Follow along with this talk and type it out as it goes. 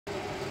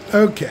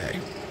Okay.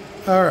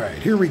 All right,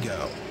 here we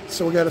go.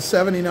 So we got a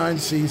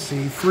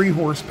 79cc, 3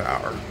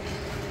 horsepower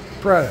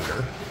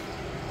Predator.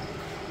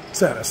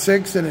 It's at a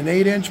 6 and an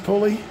 8-inch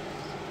pulley.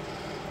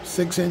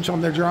 6-inch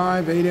on the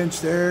drive,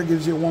 8-inch there,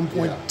 gives you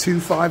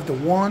 1.25 to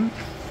 1,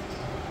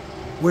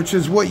 which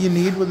is what you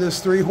need with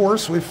this 3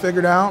 horse. We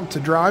figured out to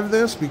drive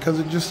this because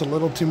it's just a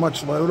little too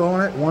much load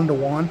on it, 1 to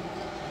 1.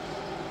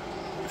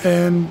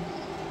 And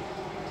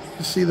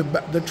you see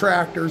the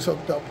tractor's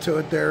hooked up to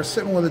it there,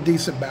 sitting with a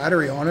decent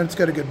battery on it. It's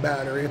got a good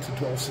battery. It's a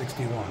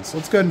 1261. So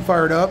let's go ahead and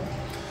fire it up.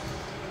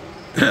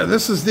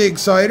 This is the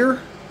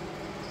exciter.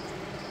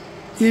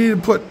 You need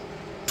to put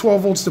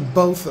 12 volts to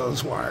both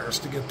those wires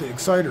to get the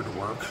exciter to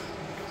work.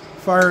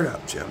 Fire it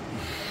up, Jim.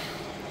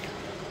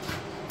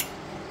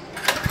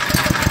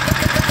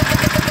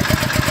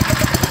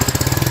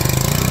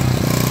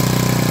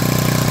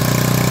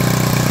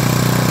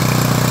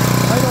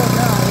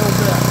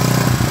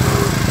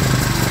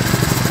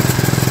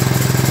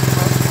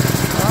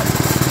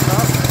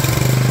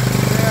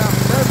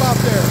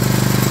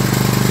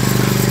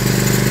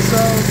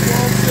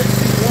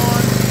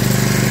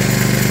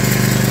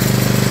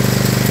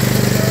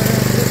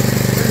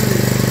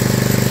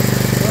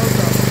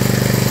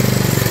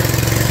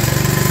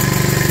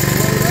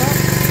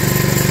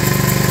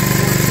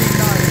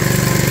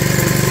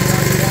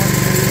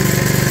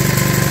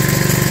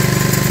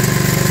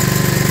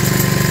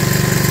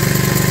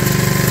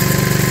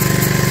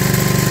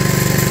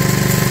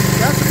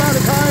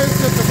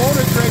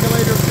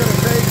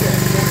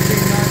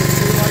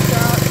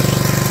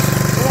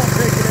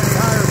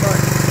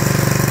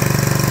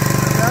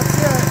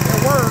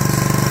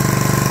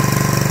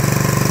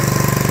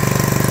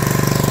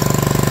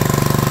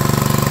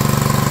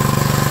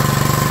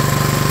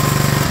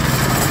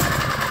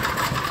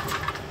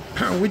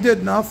 We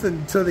did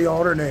nothing to the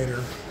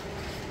alternator,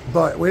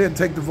 but we didn't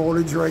take the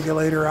voltage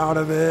regulator out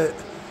of it.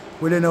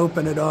 We didn't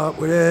open it up.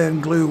 We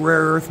didn't glue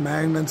rare earth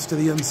magnets to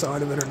the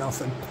inside of it or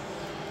nothing.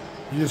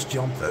 You just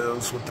jump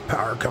those with the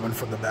power coming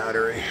from the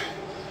battery.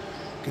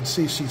 You can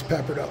see she's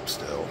peppered up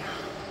still.